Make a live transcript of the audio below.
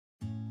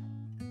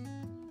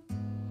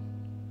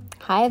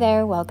Hi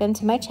there, welcome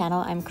to my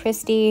channel. I'm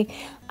Christy.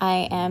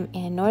 I am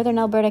in Northern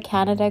Alberta,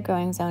 Canada,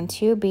 growing zone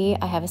 2B.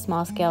 I have a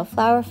small scale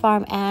flower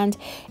farm and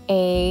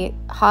a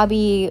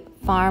hobby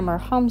farm or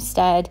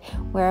homestead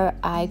where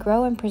I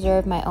grow and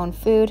preserve my own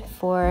food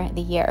for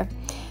the year.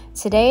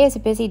 Today is a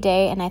busy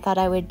day and I thought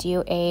I would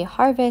do a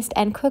harvest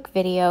and cook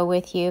video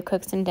with you,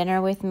 cook some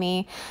dinner with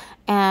me.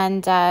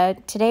 And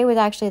today was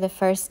actually the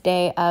first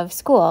day of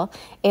school.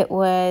 It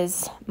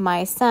was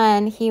my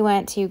son. He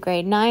went to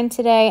grade 9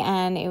 today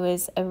and it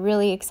was a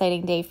really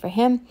exciting day for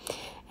him.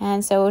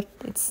 And so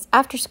it's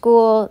after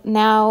school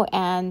now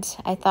and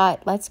I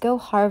thought, let's go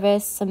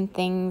harvest some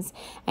things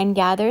and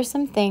gather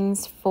some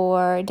things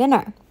for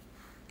dinner.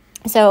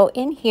 So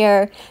in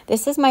here,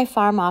 this is my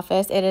farm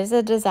office. It is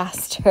a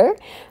disaster,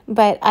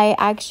 but I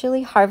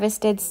actually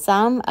harvested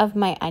some of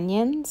my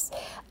onions.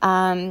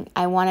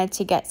 I wanted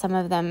to get some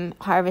of them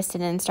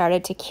harvested and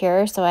started to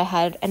cure, so I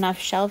had enough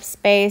shelf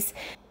space.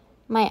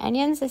 My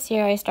onions this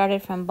year, I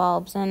started from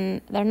bulbs,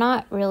 and they're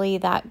not really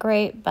that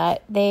great,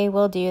 but they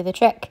will do the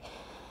trick.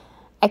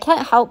 I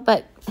can't help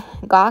but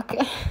gawk.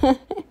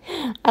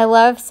 I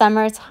love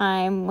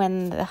summertime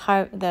when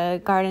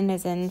the garden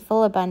is in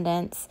full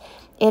abundance.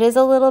 It is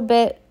a little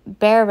bit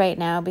bare right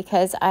now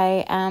because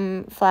I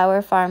am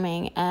flower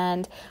farming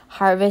and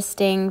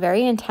harvesting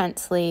very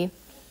intensely.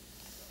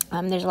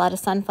 There's a lot of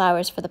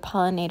sunflowers for the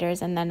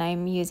pollinators, and then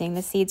I'm using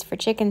the seeds for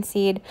chicken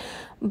seed,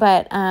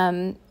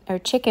 or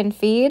chicken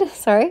feed,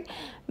 sorry.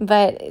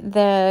 But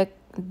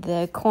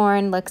the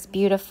corn looks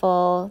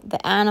beautiful.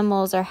 The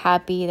animals are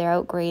happy. They're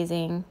out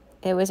grazing.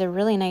 It was a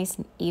really nice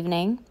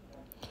evening.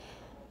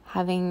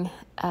 Having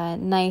a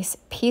nice,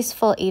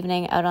 peaceful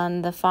evening out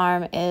on the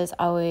farm is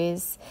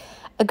always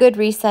a good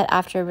reset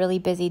after a really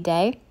busy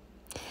day.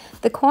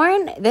 The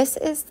corn, this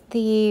is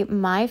the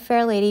My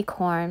Fair Lady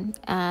corn,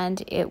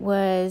 and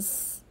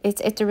it's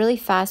a really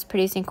fast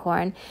producing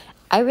corn.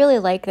 I really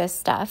like this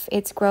stuff.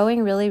 It's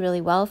growing really,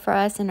 really well for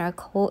us in our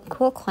cool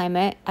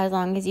climate, as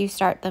long as you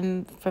start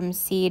them from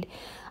seed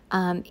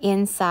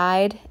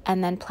inside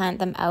and then plant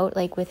them out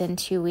like within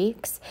 2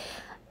 weeks.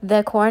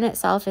 The corn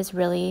itself is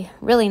really,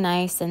 really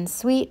nice and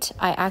sweet.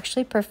 I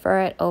actually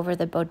prefer it over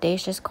the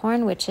bodacious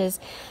corn, which is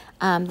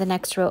the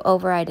next row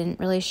over. I didn't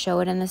really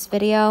show it in this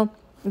video,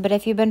 but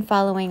if you've been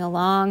following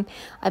along,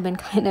 I've been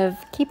kind of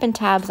keeping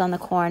tabs on the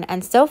corn.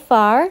 And so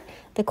far,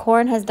 the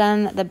corn has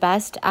done the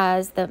best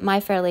as the My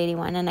Fair Lady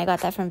one, and I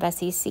got that from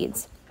Bessie's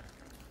Seeds.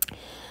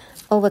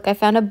 Oh, look, I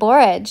found a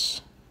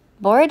borage.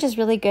 Borage is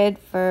really good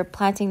for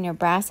planting your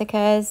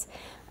brassicas.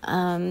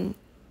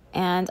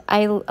 And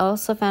I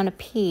also found a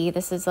pea.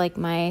 This is like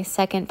my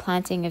second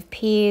planting of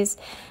peas,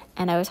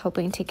 and I was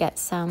hoping to get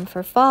some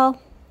for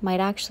fall. Might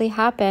actually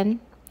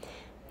happen.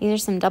 These are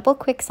some double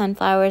quick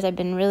sunflowers.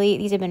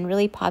 These have been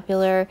really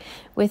popular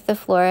with the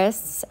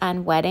florists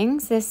and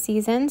weddings this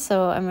season,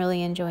 so I'm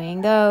really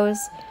enjoying those.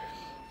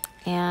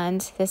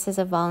 And this is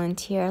a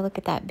volunteer. Look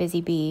at that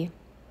busy bee.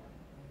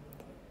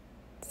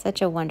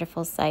 Such a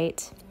wonderful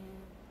sight.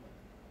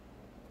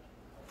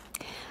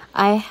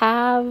 I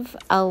have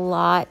a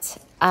lot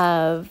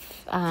of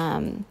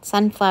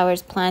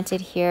sunflowers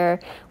planted here.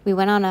 We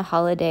went on a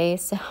holiday,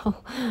 so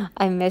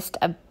I missed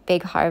a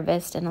big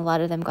harvest, and a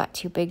lot of them got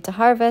too big to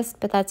harvest,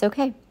 but that's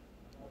okay.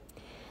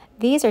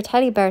 These are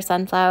teddy bear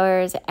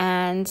sunflowers,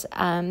 and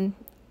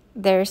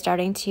they're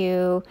starting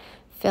to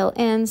fill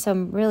in, so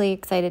I'm really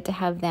excited to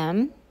have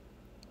them.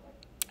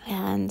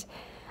 And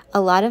a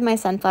lot of my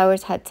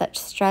sunflowers had such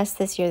stress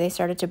this year, they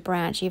started to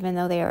branch. Even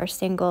though they are a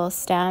single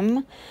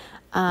stem,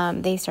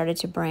 they started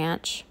to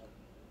branch.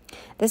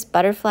 This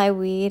butterfly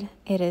weed,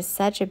 it is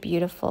such a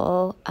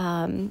beautiful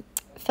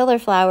filler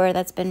flower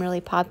that's been really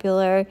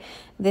popular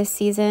this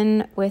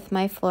season with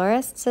my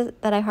florists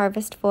that I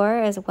harvest for,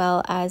 as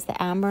well as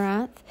the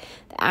amaranth.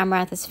 The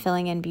amaranth is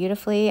filling in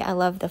beautifully. I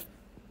love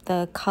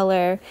the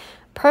color,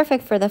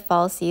 perfect for the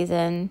fall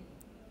season.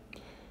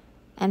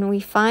 And we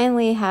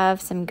finally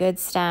have some good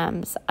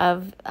stems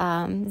of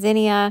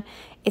zinnia.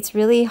 It's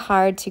really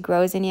hard to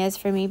grow zinnias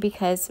for me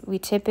because we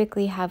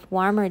typically have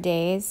warmer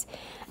days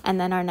and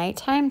then our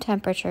nighttime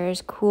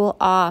temperatures cool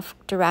off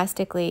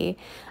drastically.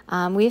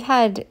 We've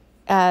had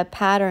a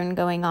pattern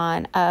going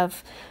on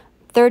of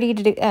 30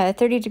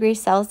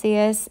 degrees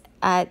Celsius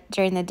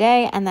during the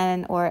day, and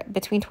then, or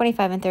between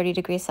 25 and 30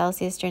 degrees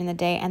Celsius during the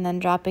day, and then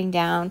dropping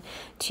down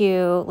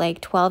to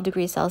like 12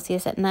 degrees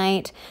Celsius at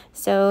night.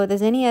 So the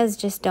zinnias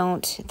just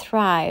don't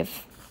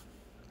thrive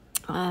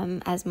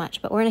as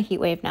much, but we're in a heat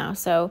wave now,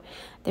 so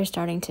they're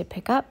starting to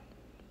pick up.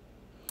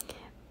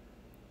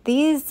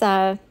 These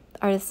are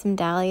some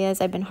dahlias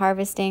I've been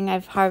harvesting.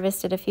 I've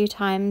harvested a few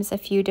times, a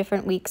few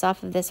different weeks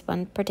off of this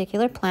one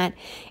particular plant.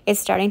 It's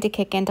starting to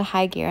kick into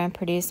high gear and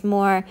produce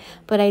more,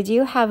 but I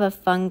do have a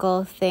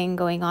fungal thing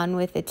going on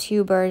with the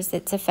tubers.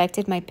 It's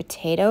affected my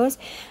potatoes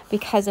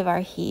because of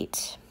our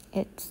heat.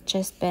 It's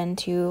just been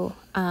too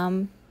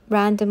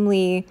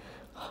randomly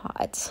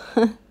hot,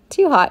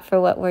 too hot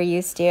for what we're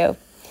used to.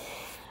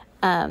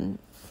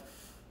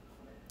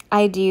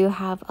 I do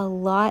have a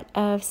lot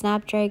of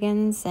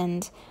snapdragons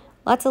and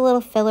lots of little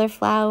filler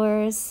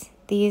flowers.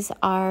 These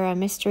are a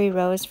mystery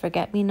rose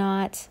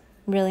forget-me-not,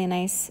 really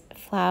nice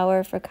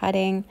flower for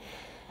cutting,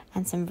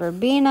 and some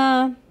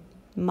verbena.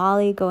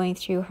 Molly going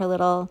through her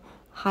little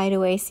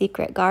hideaway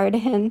secret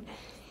garden.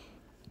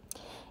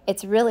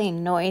 It's really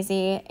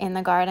noisy in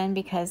the garden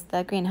because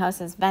the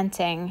greenhouse is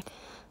venting.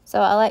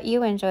 So I'll let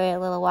you enjoy a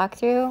little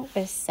walkthrough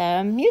with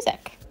some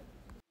music.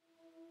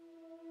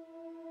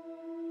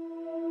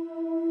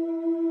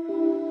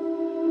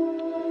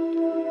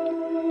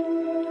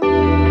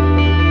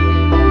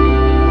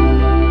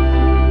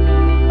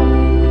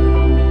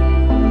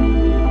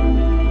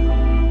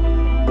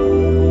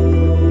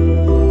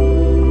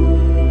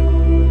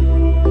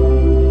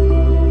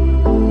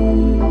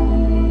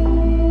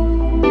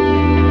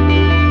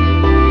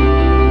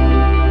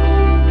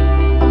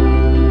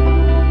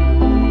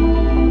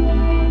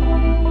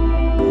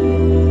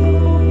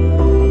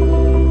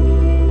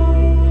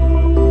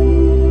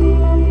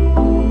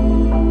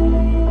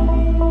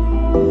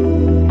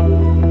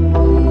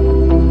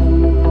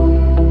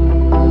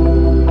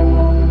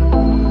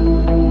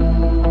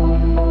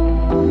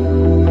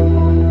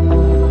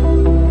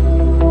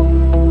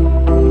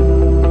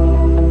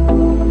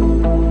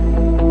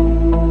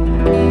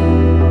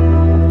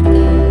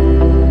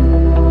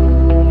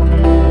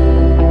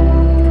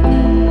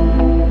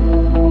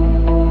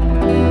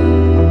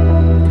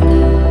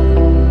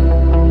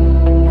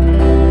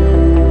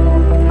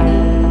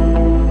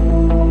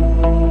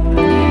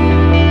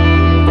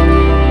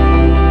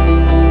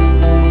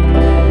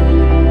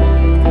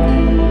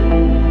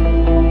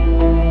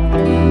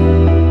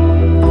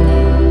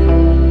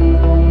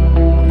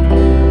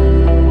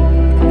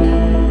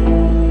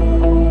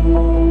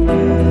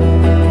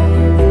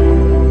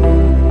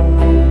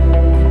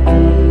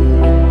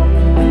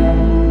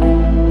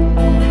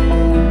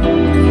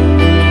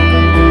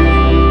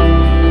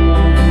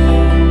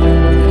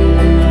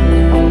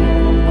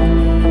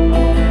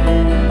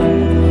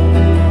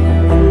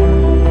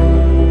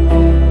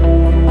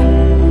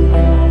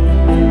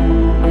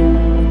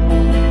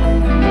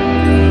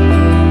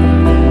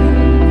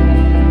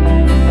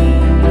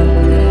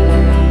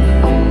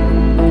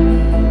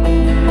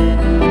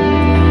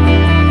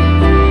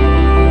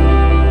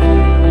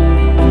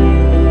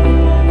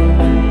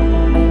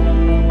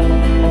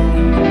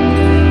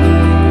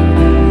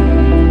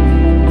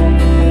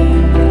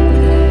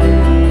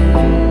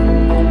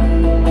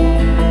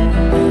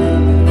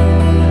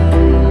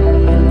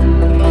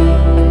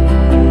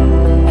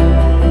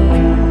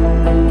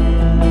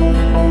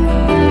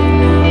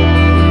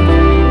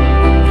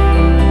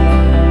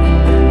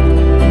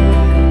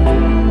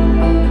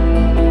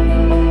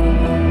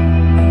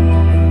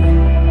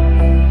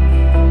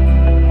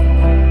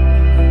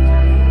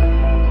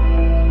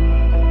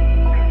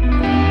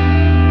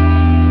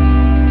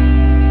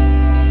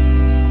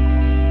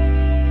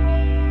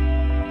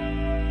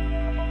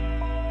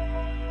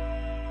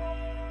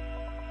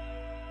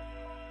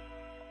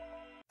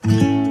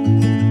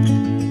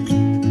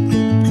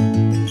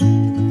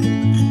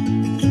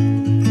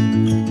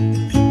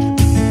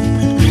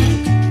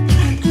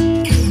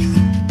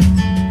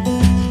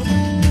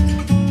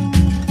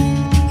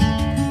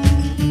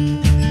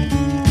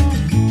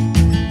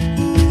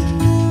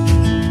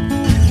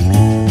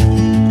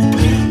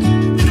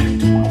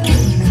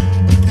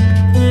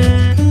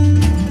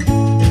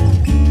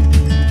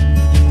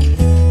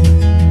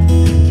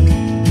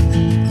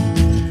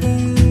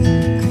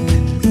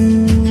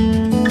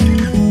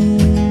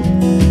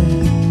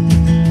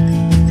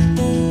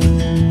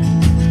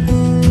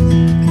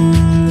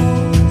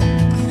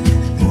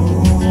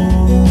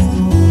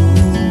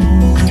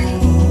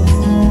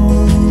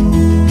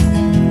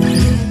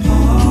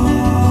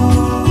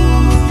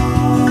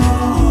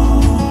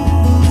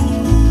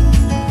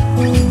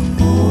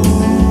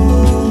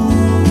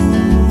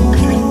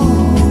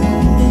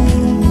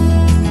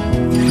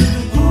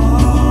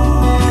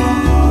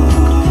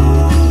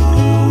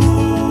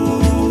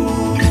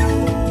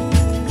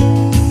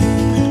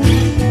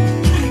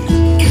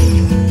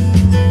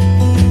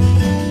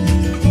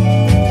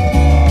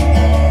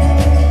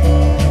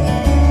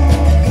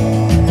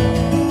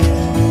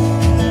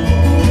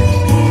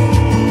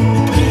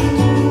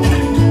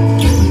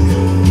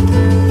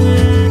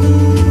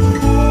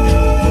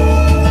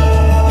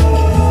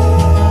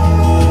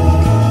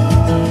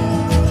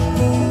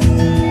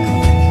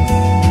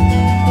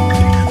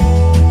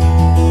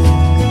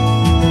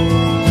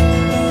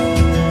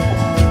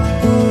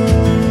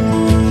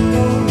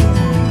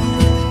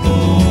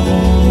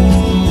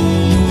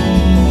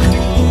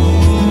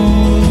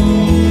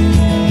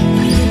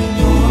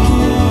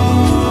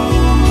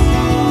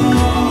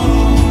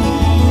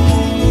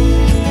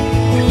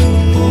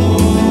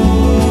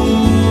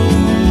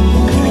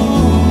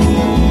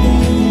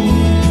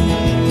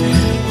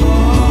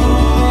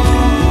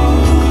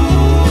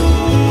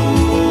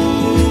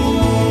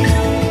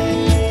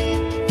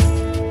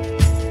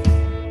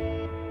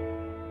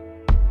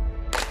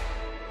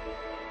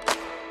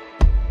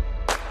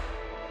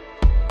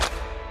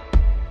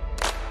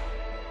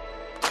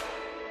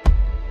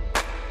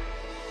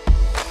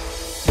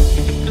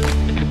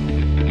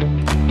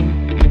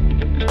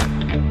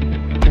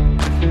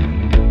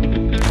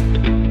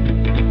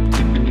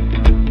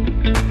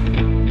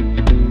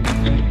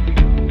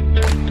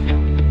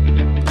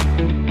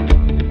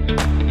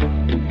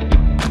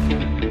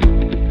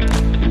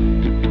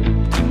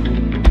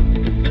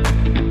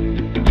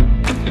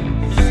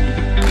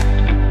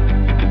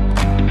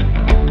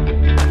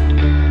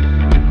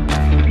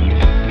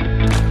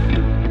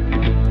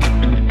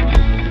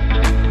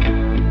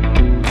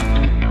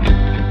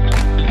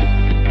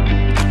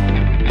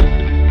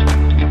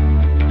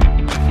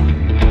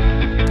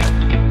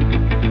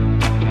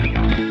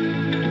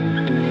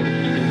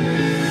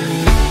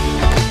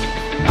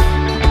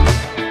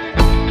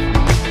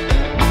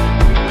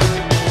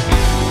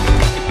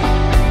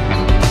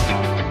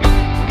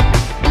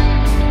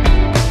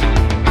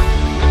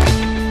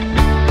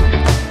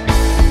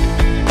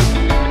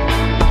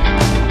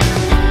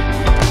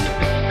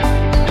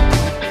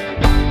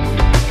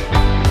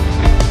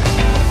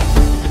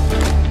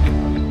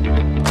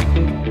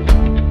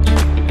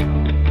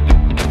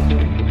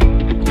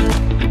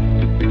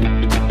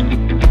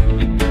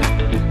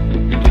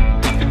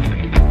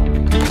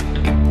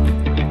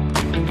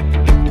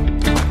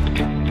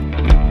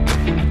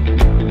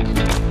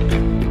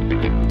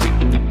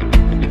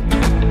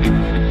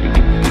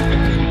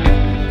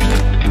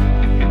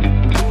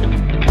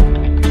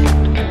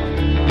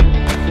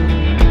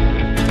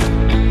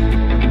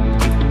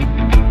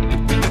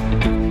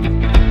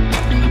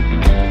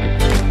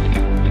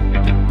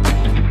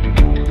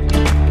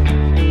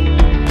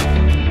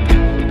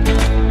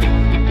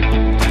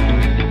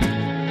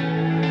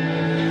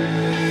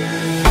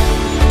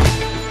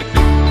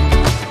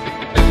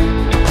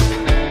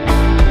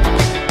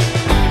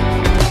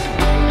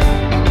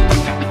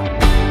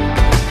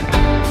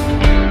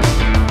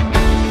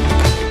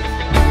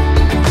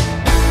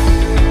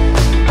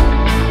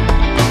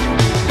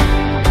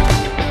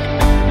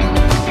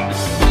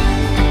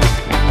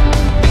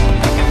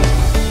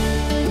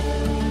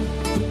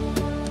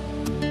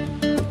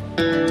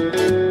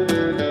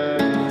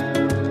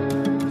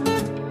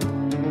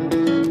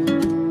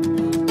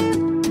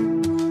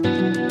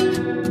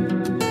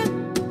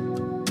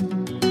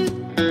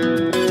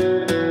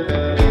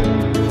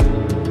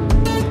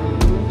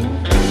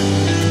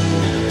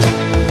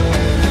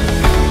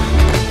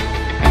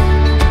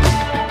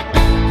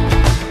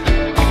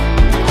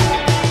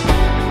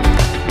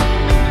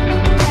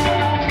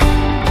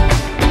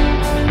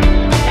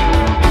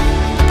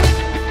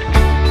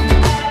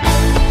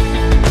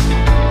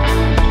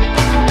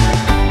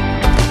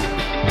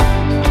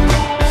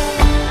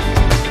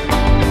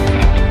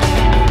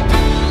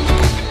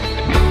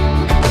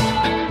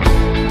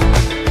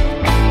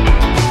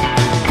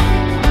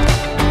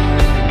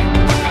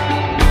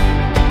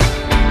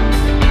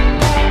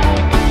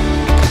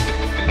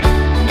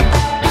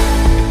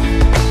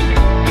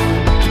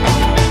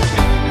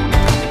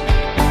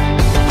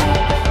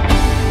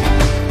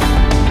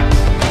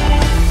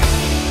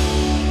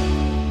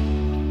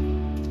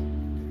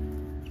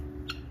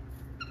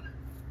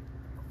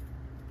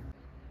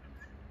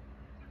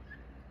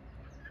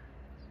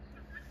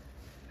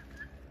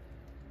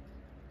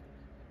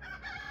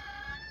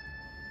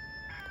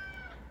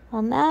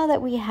 Well, now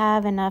that we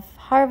have enough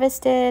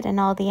harvested and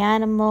all the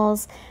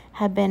animals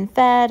have been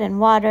fed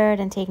and watered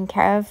and taken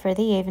care of for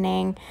the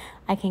evening,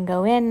 I can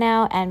go in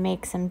now and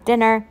make some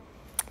dinner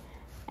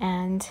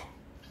and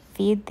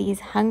feed these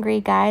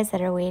hungry guys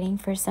that are waiting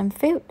for some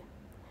food.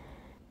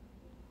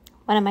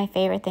 One of my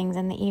favorite things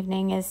in the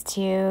evening is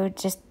to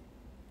just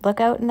look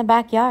out in the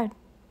backyard.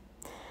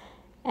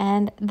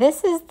 And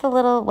this is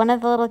one of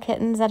the little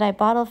kittens that I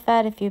bottle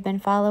fed, if you've been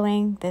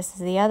following. This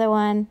is the other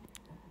one.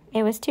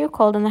 It was too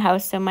cold in the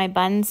house, so my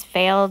buns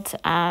failed.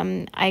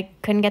 I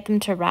couldn't get them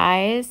to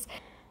rise,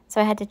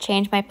 so I had to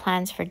change my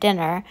plans for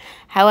dinner.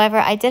 However,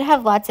 I did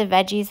have lots of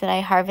veggies that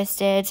I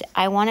harvested.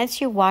 I wanted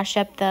to wash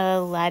up the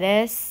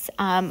lettuce.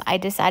 I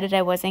decided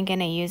I wasn't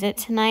going to use it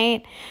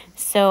tonight,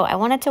 so I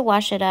wanted to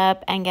wash it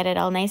up and get it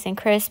all nice and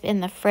crisp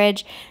in the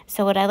fridge.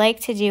 So what I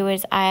like to do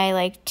is I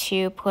like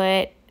to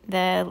put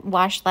the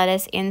washed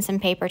lettuce in some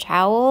paper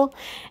towel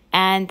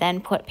and then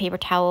put paper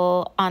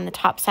towel on the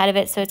top side of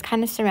it so it's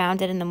kind of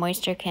surrounded and the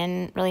moisture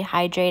can really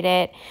hydrate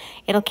it.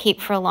 It'll keep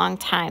for a long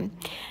time.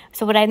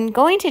 So what I'm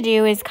going to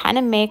do is kind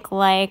of make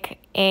like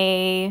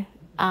a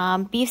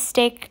beef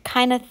steak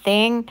kind of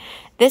thing.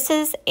 This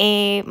is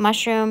a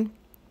mushroom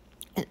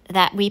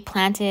that we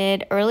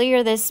planted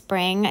earlier this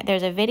spring.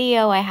 There's a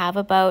video I have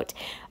about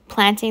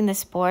planting the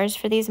spores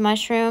for these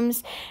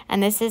mushrooms,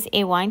 and this is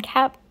a wine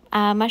cap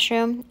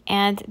mushroom,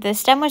 and the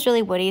stem was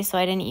really woody, so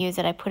I didn't use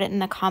it. I put it in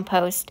the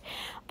compost,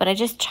 but I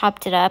just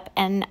chopped it up,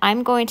 and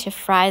I'm going to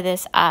fry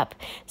this up.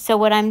 So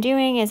what I'm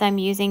doing is I'm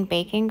using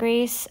bacon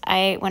grease.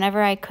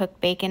 Whenever I cook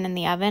bacon in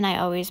the oven, I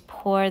always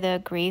pour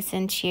the grease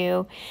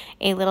into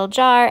a little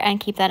jar and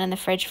keep that in the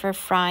fridge for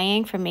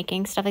frying, for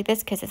making stuff like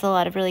this, because it's a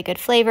lot of really good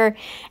flavor.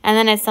 And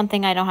then it's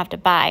something I don't have to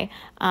buy,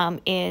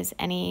 is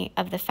any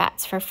of the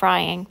fats for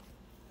frying.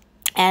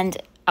 And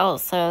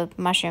also,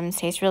 mushrooms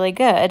taste really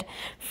good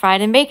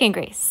fried in bacon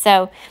grease.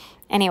 So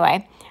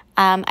anyway,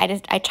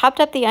 I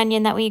chopped up the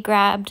onion that we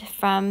grabbed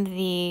from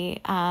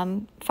the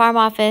farm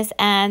office,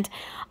 and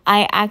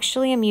I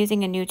actually am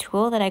using a new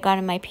tool that I got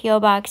in my P.O.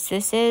 box.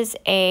 This is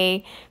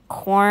a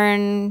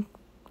corn,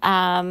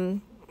 I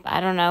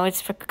don't know,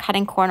 it's for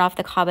cutting corn off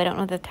the cob. I don't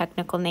know the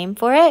technical name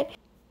for it.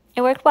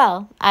 It worked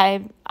well.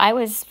 I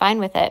was fine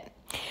with it.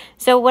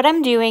 So what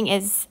I'm doing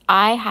is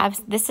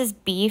this is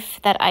beef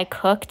that I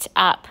cooked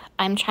up.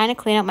 I'm trying to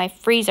clean out my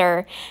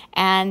freezer,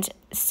 and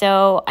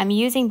so I'm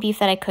using beef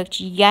that I cooked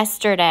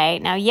yesterday.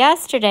 Now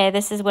yesterday,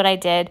 this is what I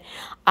did.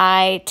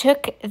 I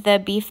took the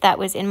beef that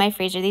was in my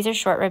freezer. These are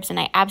short ribs, and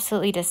I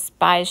absolutely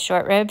despise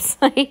short ribs.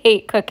 I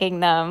hate cooking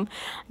them.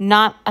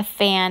 Not a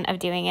fan of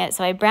doing it.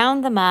 So I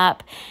browned them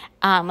up,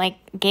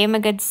 gave them a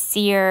good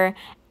sear.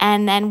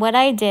 And then what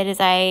I did is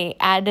I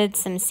added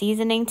some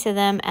seasoning to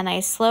them, and I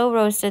slow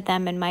roasted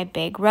them in my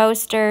big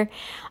roaster.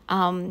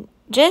 I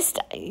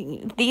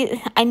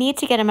need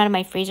to get them out of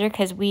my freezer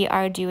because we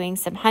are doing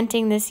some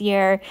hunting this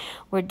year.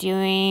 We're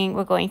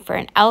going for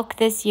an elk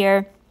this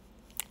year.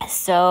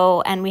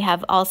 So, and we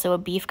have also a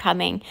beef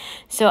coming.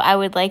 So I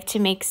would like to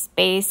make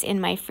space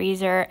in my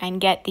freezer and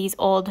get these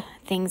old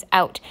things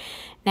out.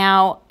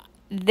 Now,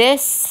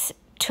 this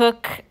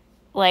took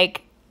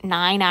like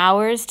 9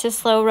 hours to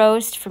slow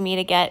roast for me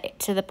to get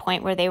to the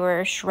point where they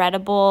were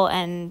shreddable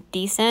and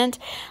decent.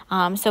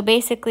 So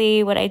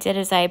basically what I did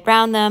is I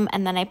browned them,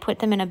 and then I put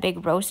them in a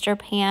big roaster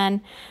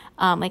pan,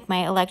 like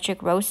my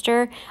electric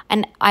roaster,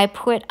 and I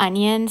put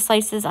onion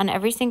slices on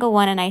every single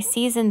one, and I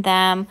seasoned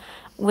them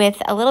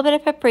with a little bit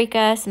of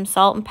paprika, some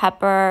salt and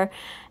pepper,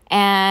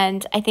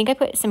 and I think I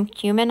put some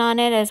cumin on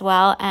it as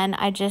well, and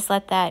I just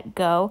let that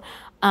go.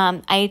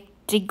 I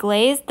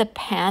deglazed the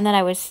pan that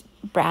I was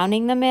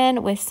browning them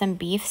in with some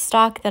beef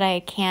stock that I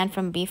canned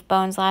from Beef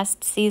Bones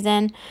last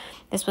season.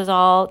 These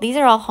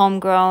are all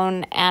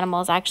homegrown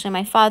animals. Actually,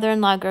 my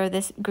father-in-law grew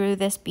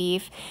this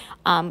beef.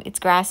 It's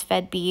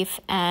grass-fed beef,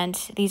 and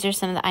these are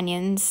some of the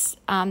onions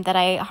that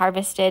I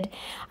harvested.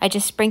 I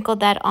just sprinkled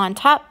that on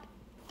top.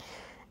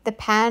 The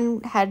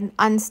pan had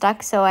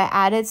unstuck, so I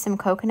added some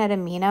coconut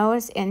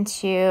aminos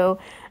into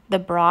the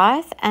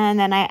broth, and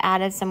then I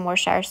added some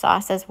Worcestershire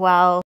sauce as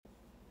well.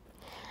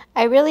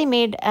 I really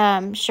made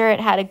sure it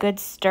had a good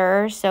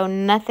stir so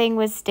nothing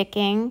was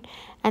sticking,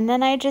 and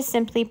then I just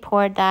simply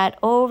poured that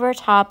over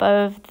top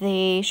of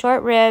the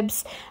short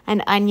ribs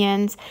and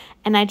onions,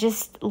 and I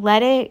just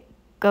let it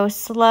go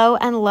slow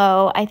and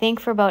low. I think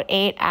for about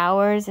 8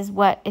 hours is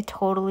what it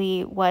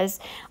totally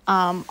was,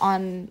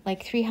 on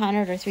like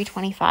 300 or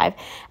 325,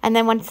 and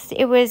then once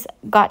it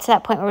got to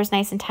that point where it was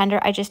nice and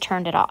tender, I just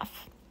turned it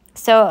off.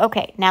 So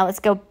okay, now let's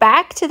go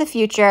back to the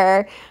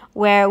future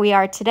where we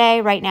are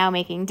today, right now,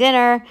 making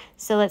dinner.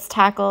 So let's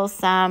tackle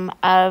some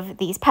of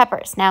these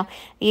peppers. Now,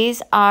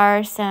 these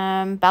are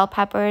some bell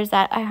peppers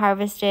that I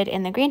harvested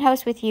in the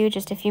greenhouse with you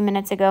just a few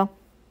minutes ago,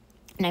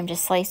 and I'm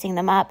just slicing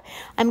them up.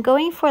 I'm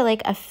going for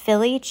like a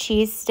Philly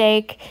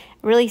cheesesteak,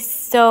 really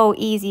so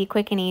easy,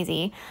 quick and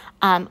easy.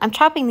 I'm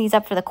chopping these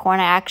up for the corn.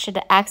 I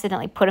actually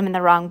accidentally put them in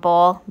the wrong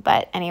bowl.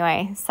 But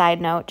anyway, side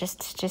note,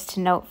 just to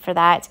note for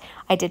that,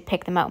 I did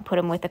pick them out and put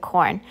them with the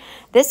corn.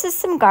 This is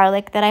some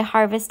garlic that I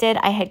harvested.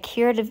 I had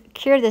cured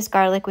this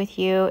garlic with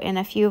you in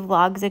a few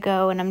vlogs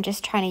ago, and I'm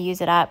just trying to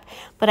use it up.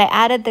 But I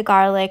added the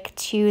garlic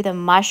to the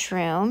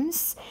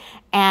mushrooms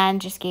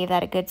and just gave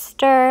that a good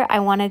stir.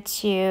 I wanted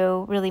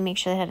to really make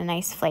sure it had a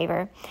nice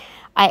flavor.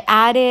 I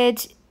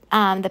added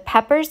the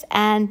peppers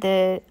and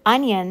the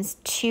onions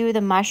to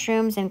the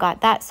mushrooms and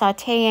got that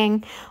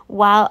sauteing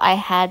while I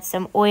had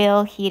some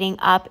oil heating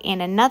up in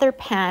another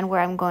pan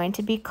where I'm going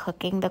to be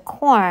cooking the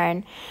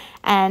corn.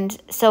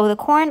 And so the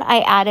corn,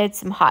 I added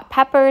some hot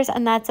peppers,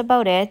 and that's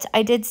about it.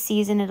 I did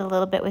season it a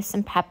little bit with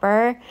some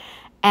pepper,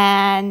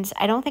 and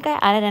I don't think I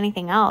added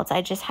anything else.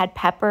 I just had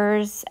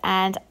peppers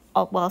and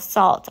well,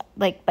 salt,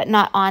 but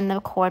not on the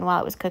corn while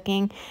it was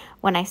cooking.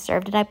 When I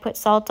served it, I put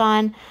salt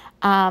on.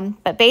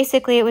 But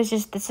basically it was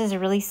just, this is a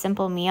really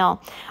simple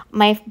meal.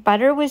 My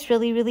butter was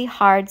really, really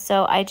hard.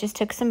 So I just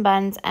took some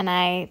buns and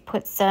I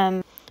put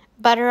some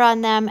butter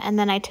on them. And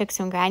then I took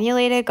some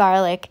granulated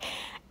garlic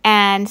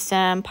and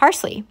some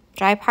parsley,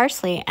 dry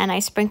parsley. And I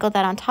sprinkled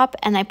that on top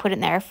and I put it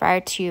in the air fryer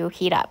to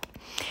heat up.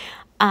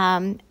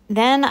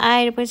 Then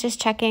I was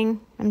just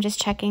checking. I'm just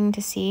checking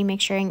to see,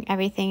 make sure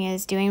everything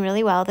is doing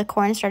really well. The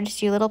corn started to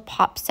do little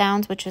pop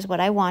sounds, which is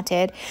what I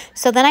wanted.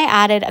 So then I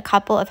added a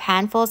couple of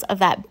handfuls of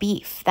that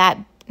beef,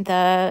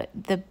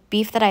 the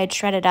beef that I had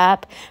shredded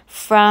up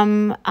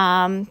from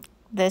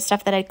the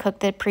stuff that I cooked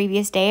the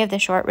previous day of the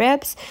short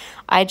ribs.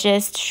 I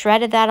just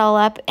shredded that all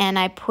up and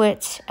I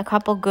put a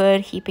couple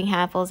good heaping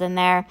handfuls in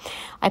there.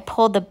 I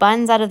pulled the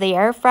buns out of the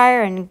air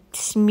fryer and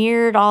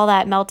smeared all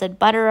that melted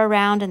butter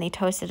around, and they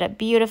toasted up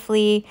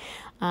beautifully.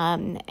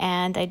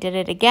 And I did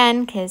it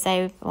again because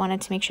I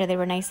wanted to make sure they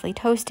were nicely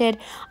toasted.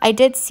 I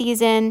did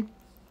season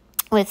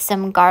with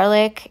some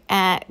garlic,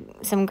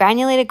 some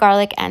granulated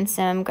garlic and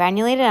some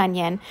granulated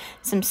onion,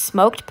 some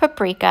smoked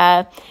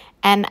paprika,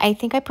 and I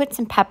think I put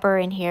some pepper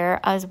in here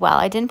as well.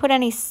 I didn't put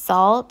any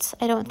salt,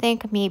 I don't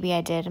think. Maybe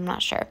I did, I'm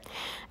not sure.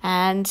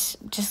 And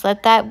just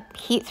let that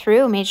heat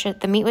through. Made sure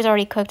the meat was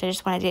already cooked. I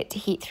just wanted it to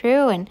heat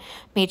through and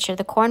made sure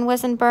the corn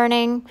wasn't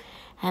burning.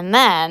 And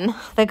then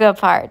the good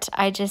part,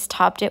 I just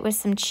topped it with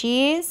some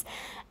cheese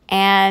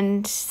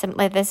and some,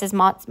 this is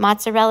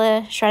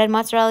mozzarella, shredded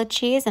mozzarella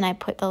cheese, and I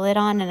put the lid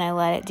on and I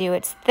let it do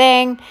its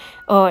thing.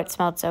 Oh, it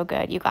smelled so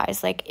good, you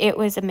guys. It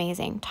was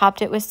amazing.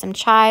 Topped it with some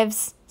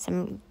chives,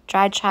 some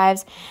dried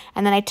chives,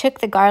 and then I took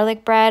the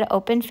garlic bread,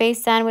 open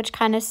face sandwich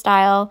kind of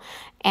style,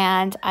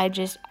 and I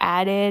just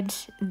added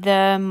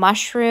the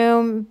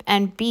mushroom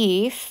and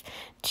beef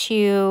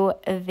to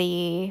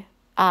the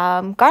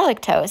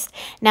garlic toast.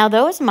 Now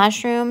those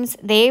mushrooms,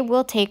 they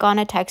will take on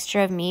a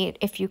texture of meat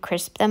if you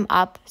crisp them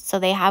up, so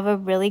they have a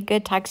really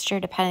good texture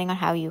depending on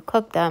how you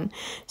cook them.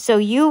 So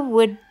you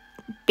would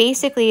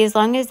basically, as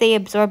long as they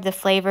absorb the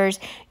flavors,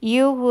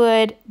 you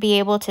would be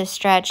able to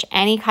stretch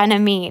any kind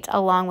of meat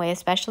a long way,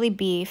 especially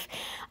beef.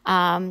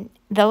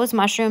 Those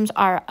mushrooms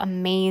are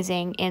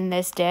amazing in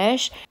this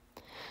dish.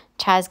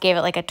 Chaz gave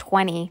it a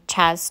 20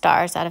 Chaz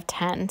stars out of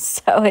 10,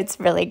 so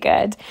it's really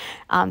good.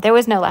 There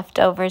was no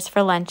leftovers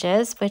for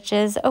lunches, which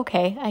is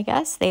okay, I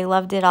guess. They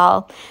loved it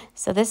all.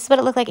 So this is what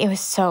it looked like. It was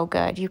so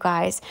good, you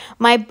guys.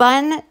 My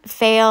bun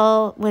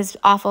fail was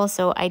awful,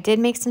 so I did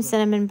make some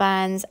cinnamon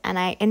buns, and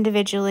I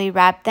individually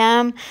wrapped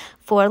them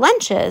for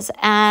lunches,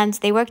 and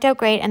they worked out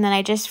great. And then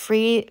I just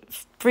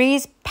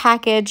freeze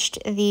packaged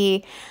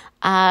the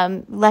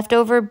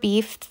leftover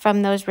beef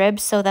from those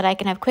ribs so that I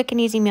can have quick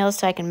and easy meals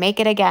so I can make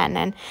it again.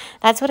 And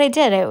that's what I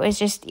did. It was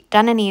just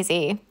done and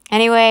easy.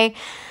 Anyway,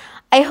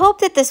 I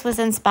hope that this was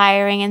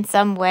inspiring in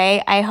some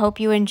way. I hope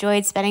you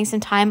enjoyed spending some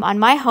time on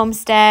my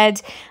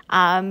homestead.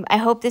 I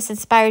hope this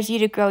inspires you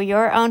to grow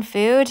your own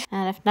food.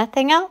 And if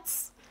nothing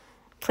else,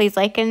 please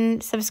like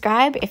and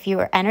subscribe if you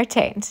were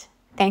entertained.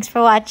 Thanks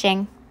for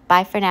watching.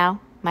 Bye for now.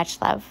 Much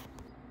love.